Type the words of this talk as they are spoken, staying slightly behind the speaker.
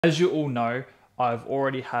As you all know, I've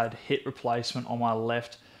already had hip replacement on my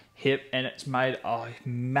left hip and it's made a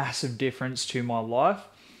massive difference to my life,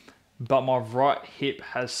 but my right hip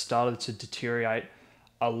has started to deteriorate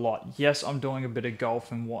a lot. Yes, I'm doing a bit of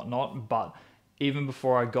golf and whatnot, but even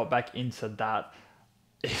before I got back into that,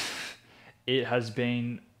 it has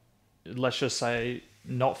been, let's just say,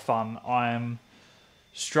 not fun. I'm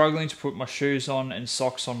struggling to put my shoes on and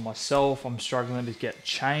socks on myself. I'm struggling to get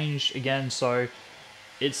changed again, so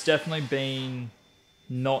it's definitely been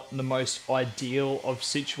not the most ideal of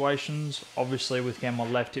situations. Obviously, with getting my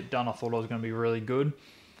left hip done, I thought I was going to be really good,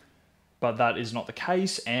 but that is not the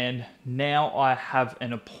case. And now I have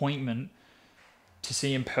an appointment to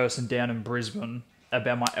see in person down in Brisbane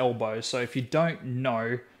about my elbow. So if you don't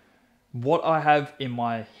know, what I have in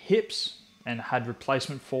my hips and had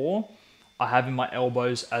replacement for, I have in my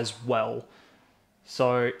elbows as well.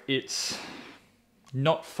 So it's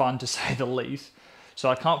not fun to say the least. So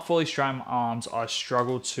I can't fully straighten my arms. I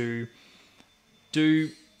struggle to do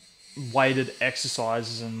weighted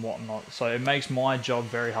exercises and whatnot. So it makes my job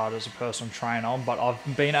very hard as a personal trainer, but I've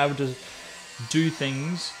been able to do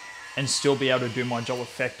things and still be able to do my job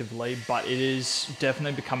effectively. But it is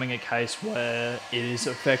definitely becoming a case where it is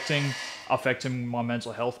affecting my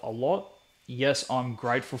mental health a lot. Yes, I'm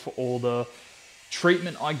grateful for all the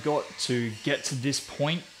treatment I got to get to this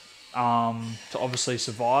point, to obviously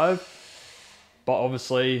survive. But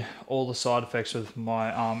obviously, all the side effects with my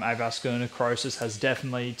avascular necrosis has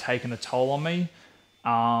definitely taken a toll on me.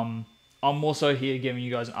 I'm also here giving you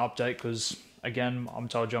guys an update because, again, I'm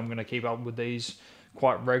told you I'm going to keep up with these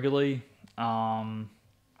quite regularly. But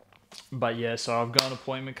yeah, so I've got an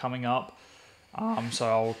appointment coming up. So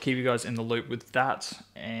I'll keep you guys in the loop with that.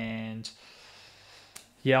 And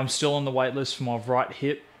yeah, I'm still on the wait list for my right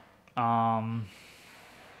hip. Yeah,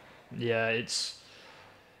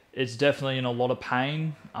 it's definitely in a lot of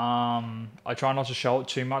pain. I try not to show it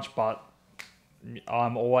too much, but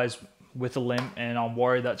I'm always with a limp and I'm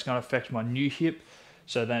worried that's going to affect my new hip.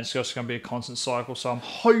 So then it's just going to be a constant cycle. So I'm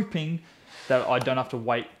hoping that I don't have to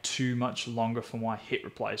wait too much longer for my hip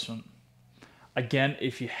replacement. Again,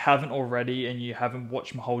 if you haven't already and you haven't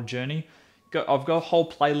watched my whole journey, I've got a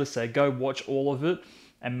whole playlist there. Go watch all of it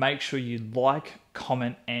and make sure you like,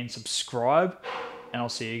 comment, and subscribe. And I'll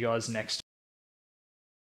see you guys next time.